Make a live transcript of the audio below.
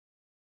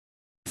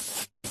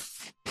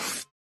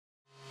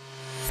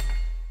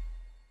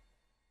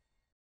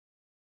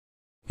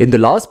In the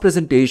last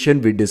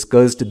presentation, we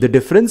discussed the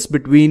difference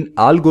between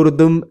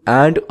algorithm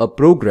and a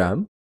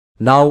program.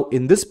 Now,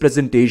 in this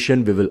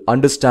presentation, we will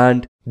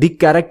understand the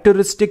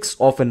characteristics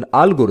of an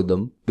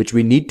algorithm, which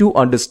we need to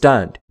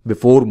understand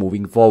before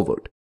moving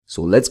forward.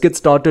 So let's get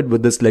started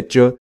with this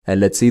lecture and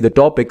let's see the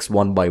topics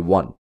one by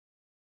one.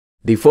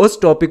 The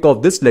first topic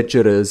of this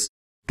lecture is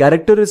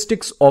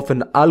characteristics of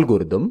an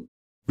algorithm.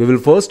 We will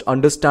first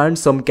understand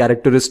some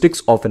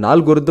characteristics of an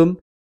algorithm.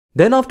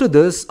 Then after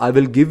this, I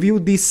will give you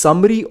the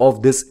summary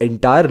of this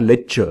entire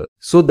lecture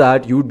so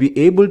that you would be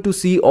able to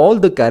see all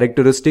the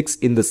characteristics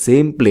in the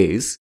same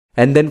place.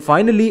 And then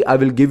finally, I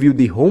will give you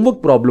the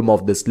homework problem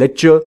of this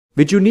lecture,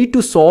 which you need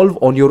to solve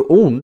on your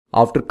own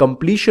after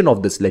completion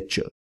of this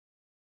lecture.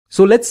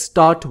 So let's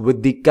start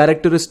with the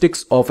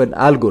characteristics of an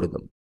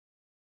algorithm.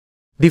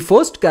 The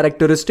first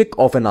characteristic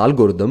of an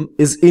algorithm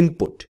is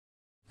input.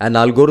 An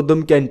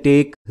algorithm can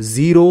take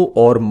 0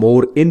 or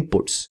more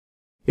inputs.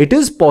 It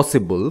is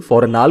possible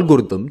for an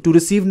algorithm to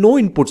receive no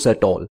inputs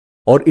at all,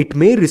 or it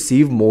may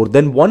receive more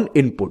than one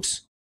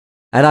inputs.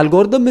 An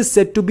algorithm is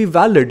said to be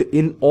valid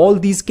in all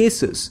these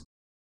cases.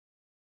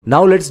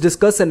 Now let's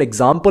discuss an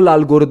example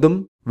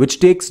algorithm which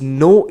takes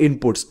no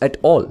inputs at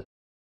all.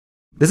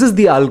 This is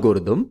the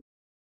algorithm.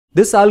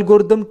 This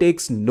algorithm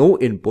takes no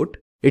input.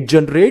 It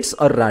generates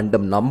a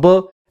random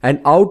number and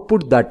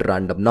outputs that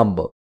random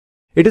number.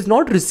 It is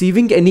not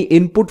receiving any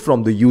input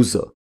from the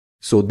user.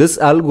 So this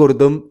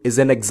algorithm is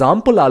an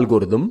example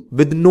algorithm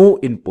with no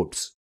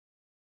inputs.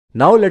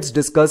 Now let's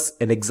discuss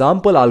an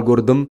example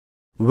algorithm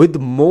with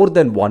more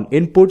than one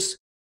inputs,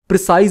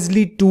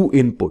 precisely two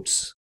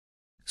inputs.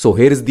 So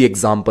here is the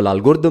example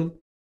algorithm.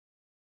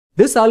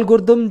 This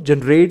algorithm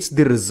generates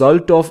the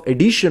result of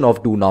addition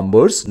of two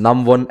numbers,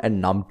 num1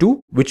 and num2,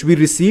 which we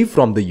receive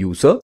from the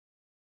user.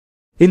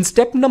 In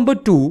step number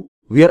 2,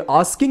 we are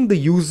asking the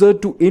user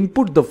to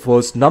input the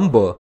first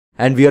number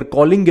and we are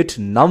calling it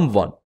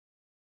num1.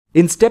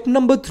 In step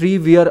number 3,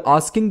 we are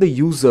asking the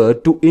user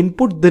to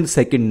input the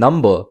second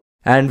number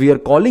and we are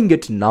calling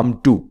it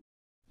num2.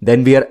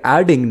 Then we are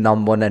adding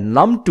num1 and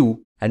num2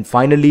 and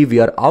finally we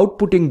are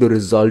outputting the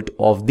result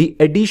of the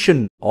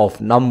addition of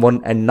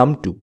num1 and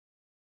num2.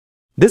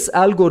 This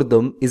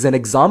algorithm is an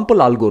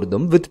example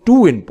algorithm with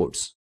two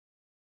inputs.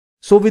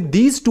 So with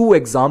these two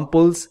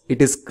examples,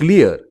 it is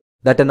clear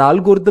that an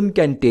algorithm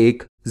can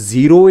take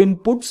 0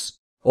 inputs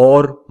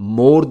or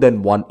more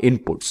than one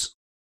inputs.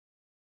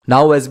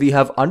 Now, as we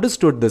have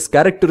understood this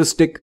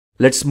characteristic,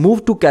 let's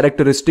move to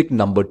characteristic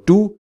number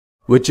 2,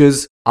 which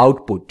is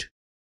output.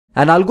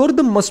 An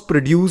algorithm must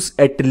produce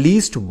at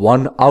least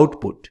one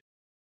output.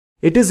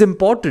 It is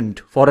important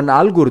for an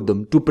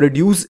algorithm to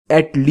produce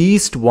at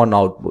least one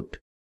output.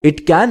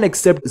 It can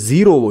accept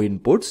 0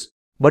 inputs,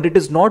 but it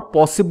is not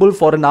possible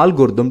for an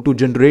algorithm to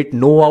generate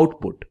no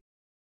output.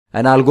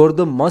 An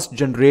algorithm must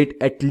generate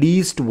at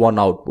least one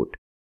output.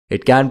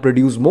 It can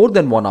produce more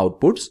than one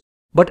outputs,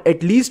 but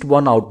at least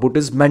one output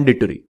is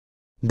mandatory.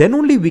 Then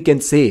only we can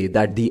say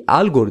that the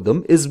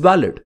algorithm is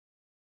valid.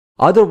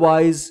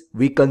 Otherwise,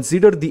 we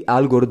consider the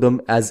algorithm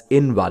as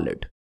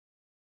invalid.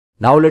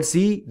 Now let's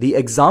see the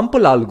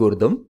example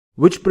algorithm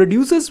which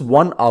produces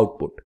one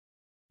output.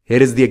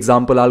 Here is the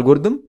example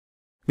algorithm.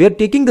 We are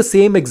taking the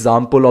same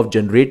example of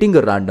generating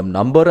a random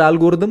number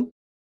algorithm.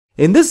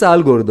 In this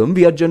algorithm,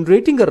 we are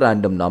generating a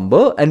random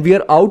number and we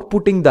are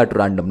outputting that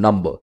random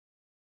number.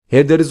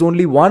 Here there is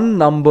only one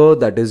number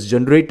that is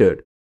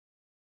generated.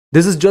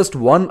 This is just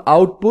one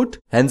output,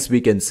 hence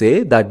we can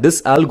say that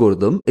this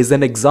algorithm is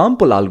an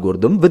example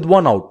algorithm with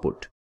one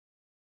output.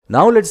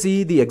 Now let's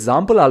see the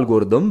example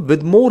algorithm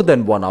with more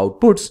than one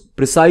outputs,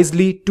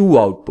 precisely two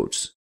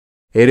outputs.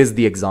 Here is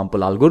the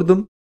example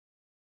algorithm.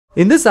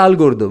 In this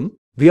algorithm,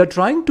 we are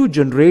trying to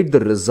generate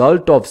the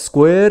result of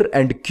square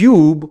and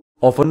cube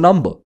of a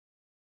number.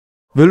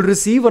 We'll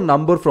receive a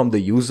number from the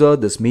user.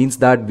 This means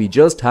that we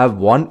just have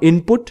one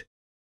input.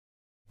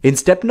 In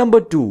step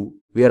number 2,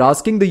 we are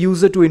asking the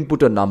user to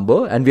input a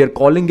number and we are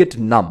calling it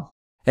num.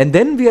 And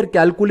then we are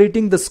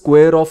calculating the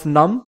square of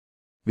num.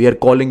 We are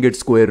calling it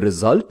square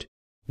result.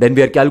 Then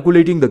we are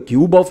calculating the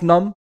cube of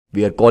num.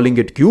 We are calling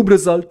it cube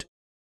result.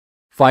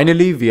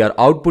 Finally, we are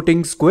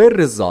outputting square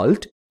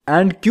result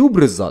and cube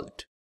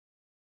result.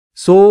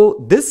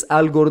 So this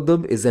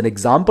algorithm is an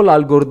example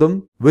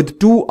algorithm with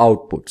two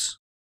outputs.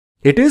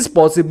 It is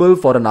possible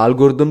for an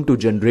algorithm to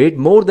generate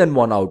more than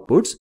one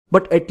outputs,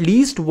 but at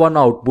least one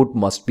output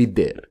must be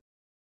there.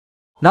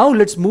 Now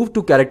let's move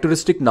to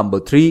characteristic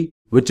number 3,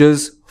 which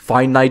is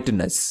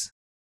finiteness.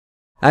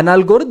 An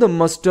algorithm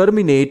must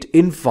terminate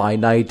in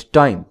finite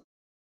time.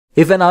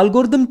 If an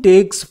algorithm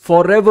takes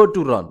forever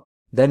to run,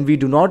 then we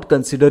do not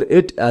consider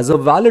it as a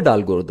valid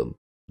algorithm.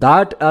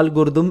 That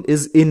algorithm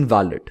is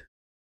invalid.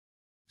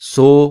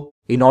 So,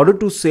 in order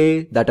to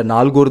say that an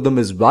algorithm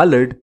is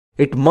valid,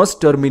 it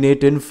must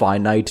terminate in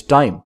finite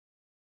time.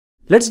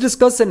 Let's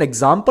discuss an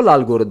example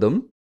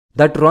algorithm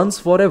that runs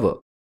forever.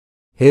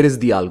 Here is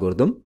the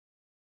algorithm.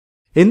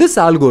 In this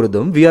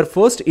algorithm, we are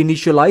first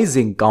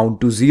initializing count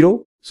to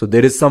 0. So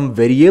there is some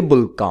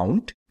variable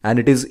count and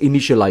it is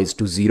initialized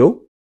to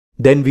 0.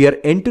 Then we are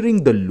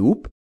entering the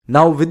loop.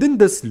 Now within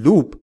this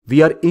loop,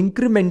 we are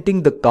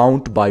incrementing the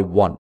count by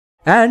 1.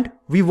 And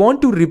we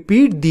want to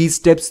repeat these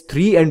steps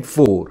 3 and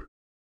 4.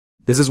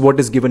 This is what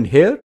is given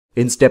here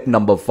in step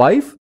number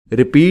 5.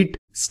 Repeat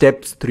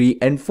steps 3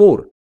 and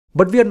 4.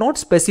 But we are not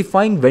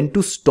specifying when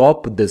to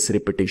stop this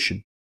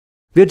repetition.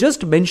 We are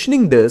just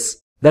mentioning this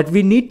that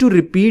we need to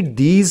repeat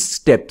these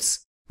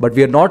steps, but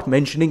we are not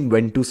mentioning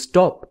when to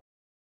stop.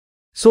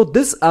 So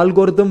this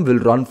algorithm will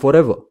run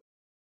forever.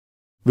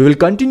 We will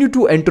continue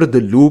to enter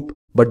the loop,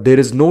 but there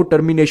is no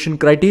termination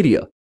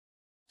criteria.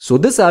 So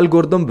this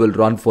algorithm will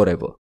run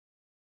forever.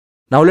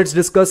 Now let's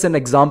discuss an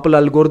example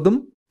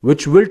algorithm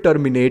which will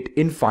terminate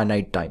in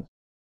finite time.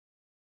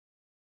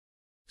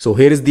 So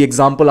here is the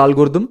example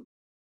algorithm.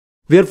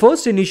 We are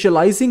first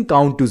initializing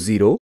count to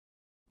 0.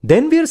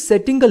 Then we are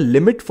setting a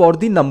limit for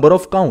the number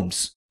of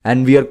counts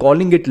and we are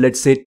calling it, let's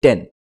say,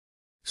 10.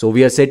 So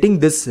we are setting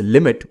this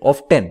limit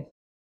of 10.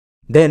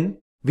 Then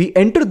we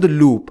enter the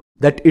loop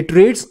that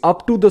iterates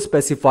up to the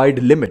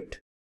specified limit.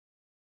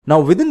 Now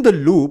within the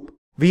loop,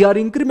 we are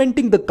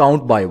incrementing the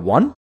count by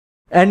 1.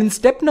 And in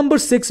step number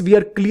 6, we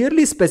are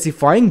clearly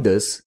specifying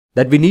this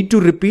that we need to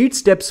repeat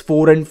steps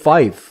 4 and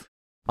 5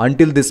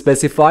 until the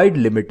specified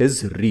limit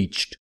is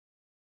reached.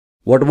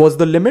 What was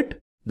the limit?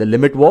 The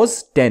limit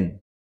was 10.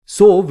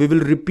 So we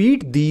will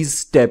repeat these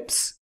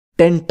steps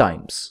 10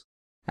 times.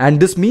 And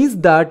this means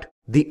that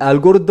the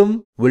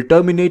algorithm will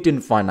terminate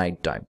in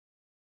finite time.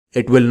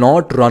 It will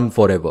not run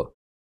forever.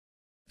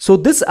 So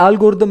this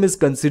algorithm is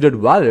considered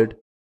valid,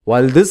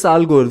 while this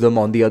algorithm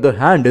on the other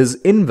hand is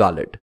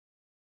invalid.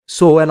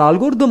 So an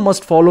algorithm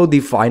must follow the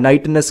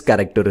finiteness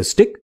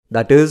characteristic,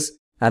 that is,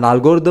 an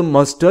algorithm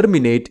must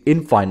terminate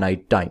in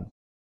finite time.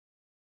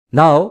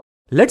 Now,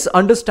 let's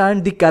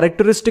understand the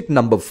characteristic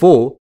number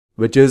 4,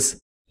 which is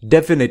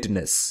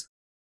definiteness.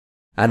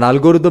 An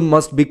algorithm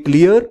must be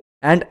clear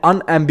and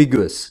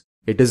unambiguous.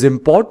 It is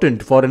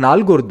important for an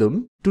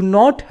algorithm to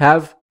not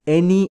have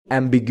any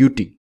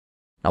ambiguity.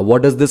 Now,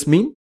 what does this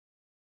mean?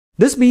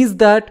 This means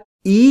that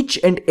each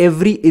and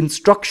every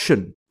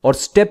instruction or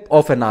step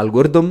of an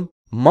algorithm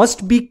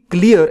must be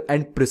clear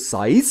and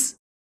precise,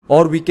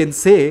 or we can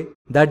say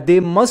that they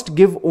must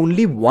give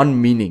only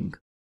one meaning.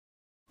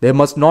 There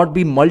must not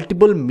be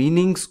multiple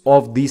meanings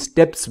of these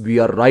steps we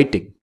are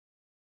writing.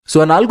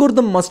 So an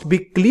algorithm must be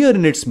clear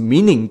in its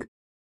meaning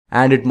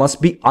and it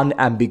must be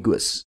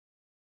unambiguous.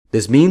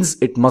 This means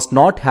it must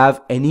not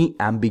have any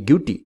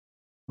ambiguity.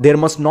 There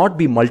must not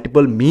be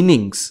multiple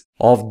meanings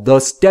of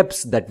the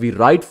steps that we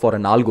write for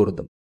an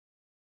algorithm.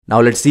 Now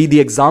let's see the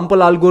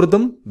example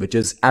algorithm, which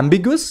is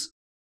ambiguous.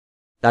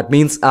 That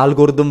means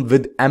algorithm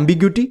with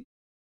ambiguity.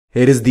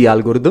 Here is the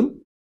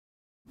algorithm.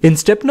 In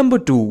step number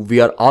 2, we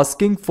are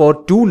asking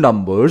for two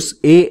numbers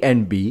a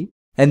and b,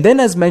 and then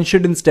as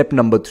mentioned in step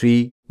number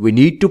 3, we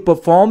need to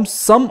perform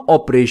some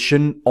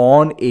operation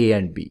on a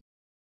and b.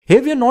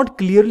 Here we are not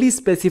clearly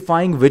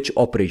specifying which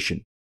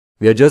operation.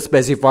 We are just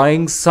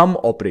specifying some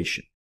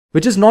operation,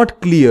 which is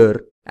not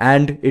clear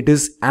and it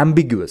is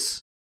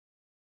ambiguous.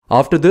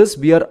 After this,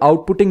 we are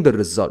outputting the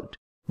result.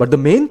 But the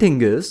main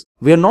thing is,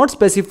 we are not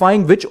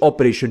specifying which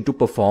operation to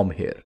perform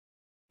here.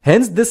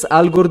 Hence, this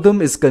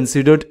algorithm is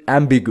considered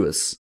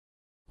ambiguous.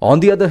 On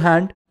the other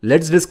hand,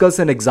 let's discuss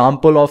an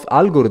example of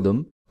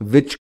algorithm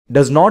which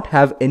does not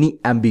have any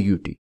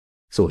ambiguity.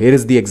 So here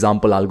is the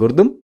example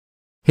algorithm.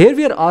 Here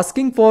we are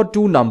asking for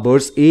two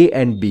numbers a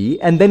and b,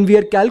 and then we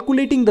are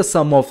calculating the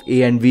sum of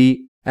a and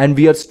b, and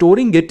we are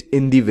storing it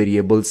in the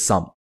variable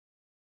sum.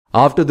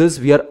 After this,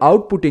 we are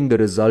outputting the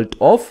result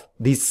of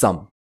the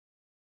sum.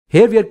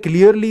 Here we are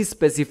clearly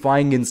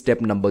specifying in step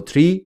number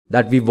 3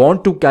 that we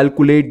want to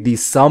calculate the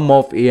sum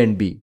of a and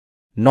b.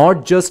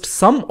 Not just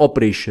some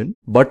operation,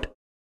 but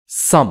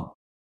sum.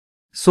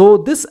 So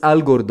this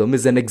algorithm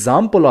is an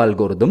example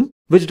algorithm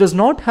which does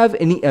not have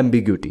any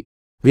ambiguity.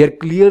 We are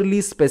clearly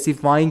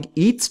specifying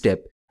each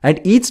step and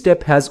each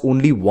step has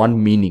only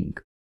one meaning.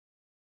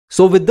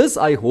 So with this,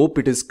 I hope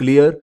it is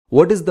clear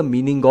what is the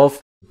meaning of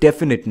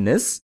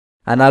definiteness.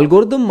 An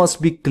algorithm must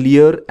be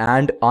clear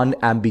and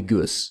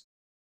unambiguous.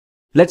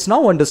 Let's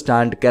now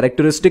understand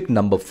characteristic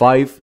number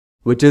 5,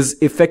 which is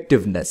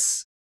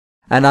effectiveness.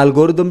 An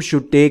algorithm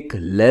should take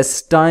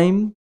less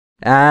time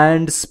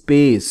and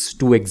space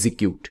to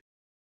execute.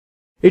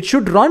 It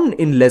should run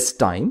in less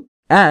time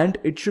and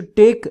it should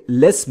take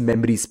less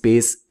memory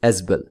space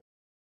as well.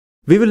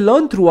 We will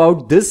learn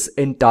throughout this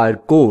entire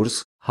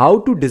course how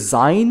to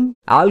design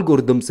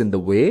algorithms in the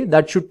way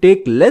that should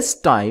take less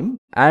time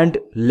and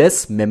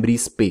less memory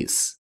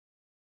space.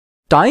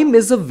 Time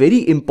is a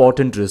very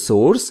important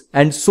resource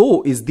and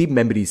so is the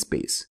memory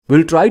space.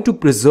 We'll try to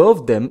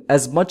preserve them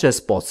as much as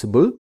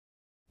possible.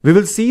 We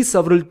will see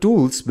several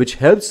tools which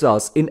helps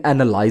us in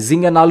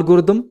analyzing an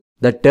algorithm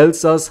that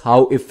tells us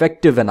how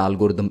effective an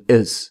algorithm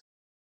is.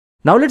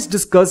 Now let's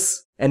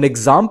discuss an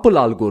example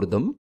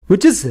algorithm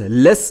which is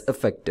less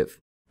effective.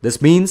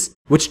 This means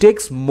which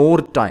takes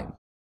more time.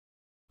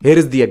 Here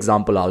is the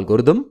example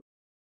algorithm.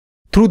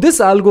 Through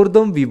this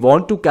algorithm, we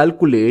want to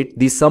calculate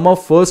the sum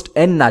of first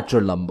n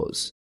natural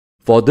numbers.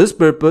 For this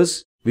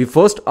purpose, we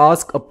first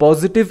ask a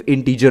positive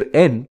integer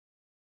n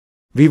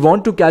we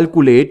want to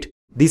calculate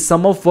the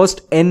sum of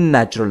first n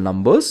natural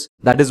numbers.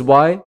 That is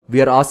why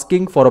we are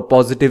asking for a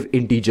positive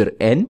integer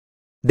n.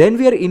 Then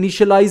we are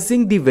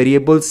initializing the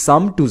variable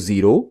sum to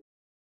 0.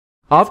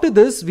 After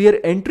this, we are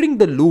entering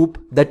the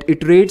loop that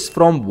iterates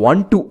from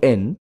 1 to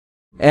n.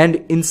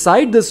 And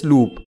inside this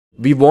loop,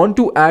 we want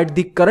to add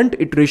the current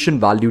iteration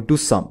value to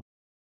sum.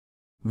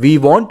 We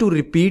want to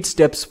repeat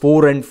steps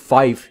 4 and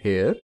 5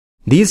 here.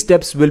 These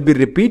steps will be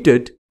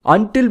repeated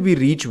until we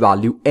reach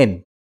value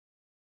n.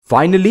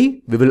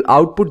 Finally, we will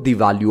output the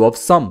value of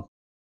sum.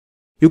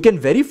 You can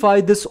verify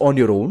this on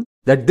your own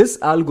that this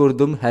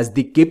algorithm has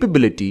the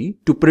capability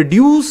to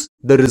produce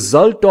the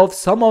result of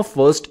sum of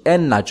first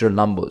n natural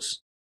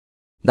numbers.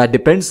 That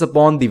depends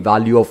upon the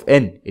value of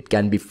n. It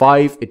can be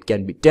 5, it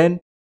can be 10.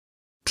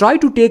 Try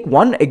to take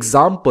one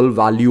example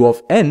value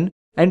of n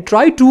and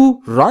try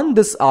to run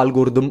this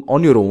algorithm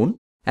on your own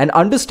and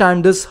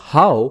understand this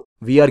how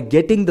we are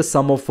getting the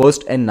sum of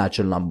first n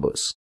natural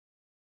numbers.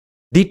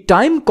 The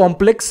time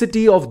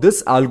complexity of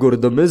this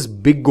algorithm is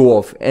big O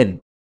of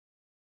n.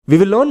 We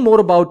will learn more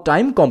about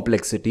time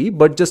complexity,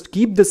 but just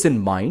keep this in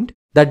mind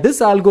that this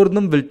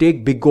algorithm will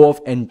take big O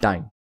of n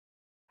time.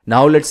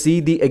 Now let's see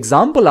the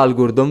example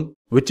algorithm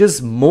which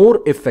is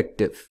more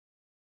effective.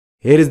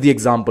 Here is the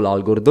example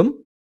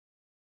algorithm.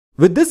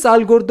 With this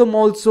algorithm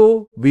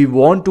also, we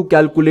want to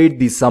calculate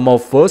the sum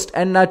of first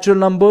n natural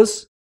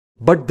numbers,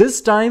 but this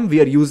time we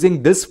are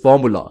using this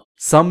formula,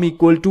 sum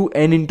equal to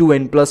n into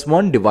n plus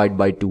 1 divided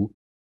by 2.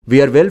 We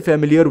are well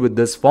familiar with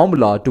this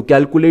formula to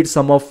calculate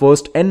sum of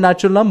first n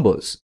natural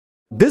numbers.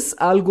 This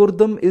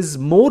algorithm is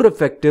more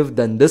effective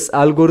than this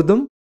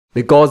algorithm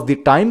because the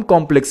time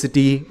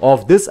complexity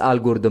of this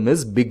algorithm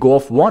is big O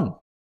of 1.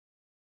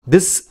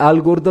 This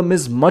algorithm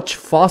is much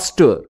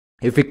faster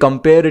if we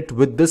compare it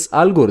with this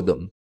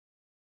algorithm.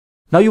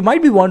 Now you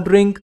might be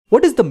wondering,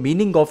 what is the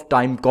meaning of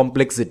time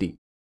complexity?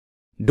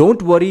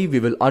 Don't worry, we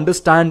will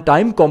understand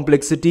time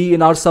complexity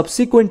in our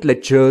subsequent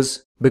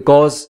lectures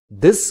because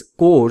this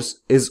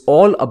course is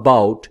all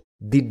about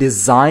the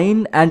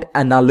design and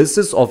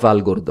analysis of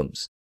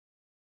algorithms.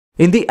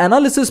 In the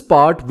analysis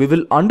part, we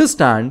will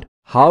understand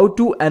how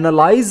to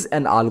analyze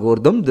an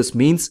algorithm. This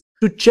means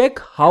to check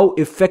how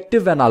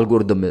effective an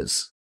algorithm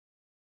is.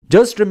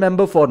 Just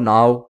remember for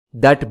now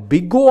that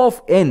big O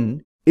of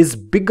n is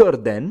bigger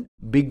than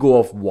big O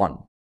of 1.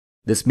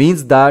 This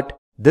means that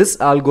this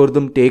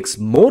algorithm takes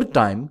more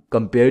time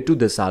compared to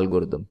this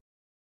algorithm.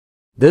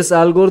 This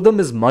algorithm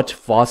is much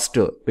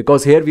faster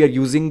because here we are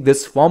using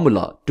this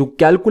formula to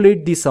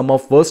calculate the sum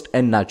of first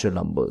n natural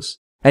numbers.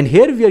 And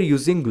here we are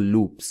using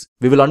loops.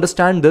 We will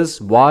understand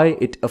this why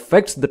it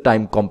affects the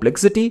time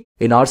complexity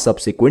in our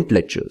subsequent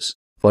lectures.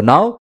 For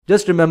now,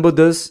 just remember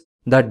this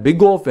that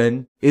big O of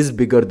n is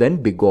bigger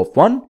than big O of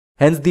 1.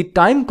 Hence, the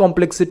time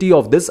complexity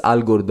of this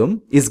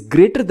algorithm is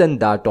greater than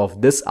that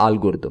of this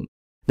algorithm.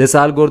 This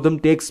algorithm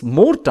takes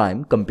more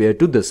time compared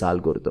to this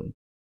algorithm.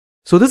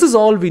 So this is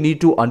all we need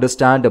to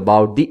understand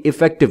about the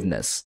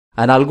effectiveness.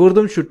 An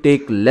algorithm should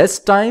take less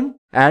time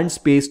and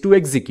space to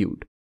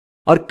execute.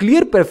 Our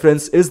clear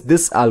preference is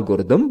this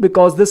algorithm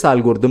because this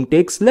algorithm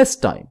takes less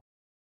time.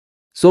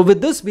 So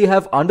with this, we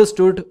have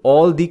understood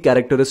all the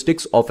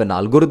characteristics of an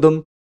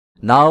algorithm.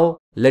 Now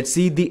let's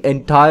see the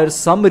entire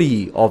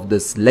summary of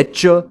this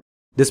lecture.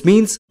 This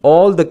means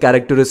all the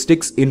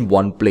characteristics in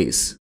one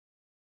place.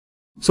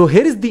 So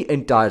here is the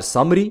entire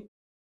summary.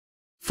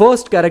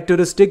 First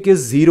characteristic is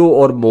 0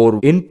 or more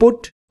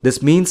input.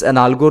 This means an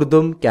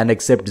algorithm can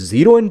accept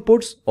 0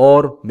 inputs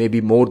or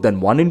maybe more than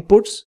 1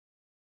 inputs.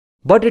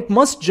 But it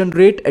must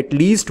generate at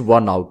least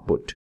one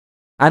output.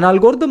 An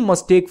algorithm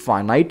must take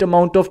finite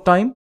amount of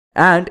time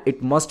and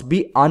it must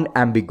be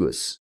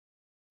unambiguous.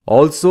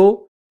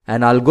 Also,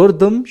 an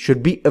algorithm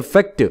should be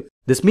effective.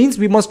 This means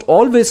we must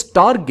always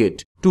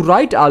target to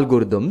write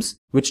algorithms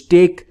which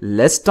take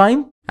less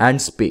time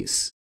and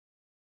space.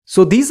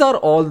 So these are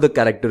all the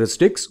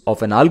characteristics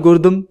of an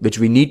algorithm which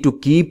we need to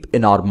keep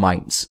in our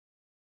minds.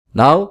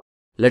 Now,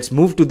 let's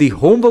move to the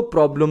homework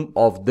problem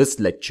of this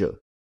lecture.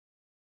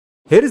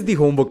 Here is the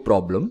homework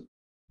problem.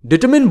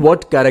 Determine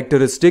what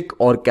characteristic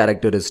or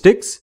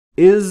characteristics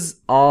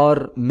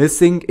are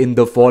missing in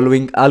the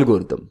following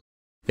algorithm.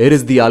 Here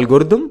is the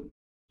algorithm.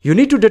 You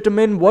need to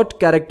determine what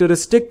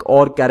characteristic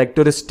or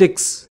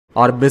characteristics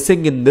are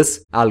missing in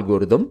this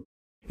algorithm.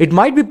 It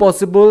might be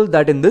possible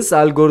that in this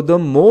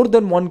algorithm more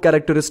than one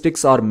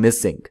characteristics are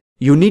missing.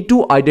 You need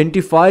to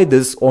identify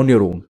this on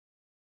your own.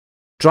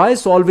 Try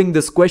solving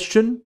this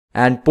question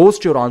and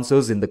post your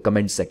answers in the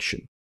comment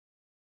section.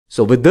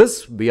 So with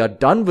this, we are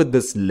done with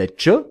this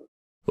lecture.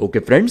 Okay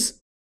friends,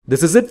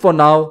 this is it for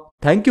now.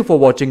 Thank you for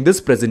watching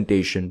this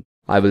presentation.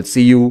 I will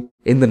see you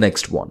in the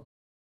next one.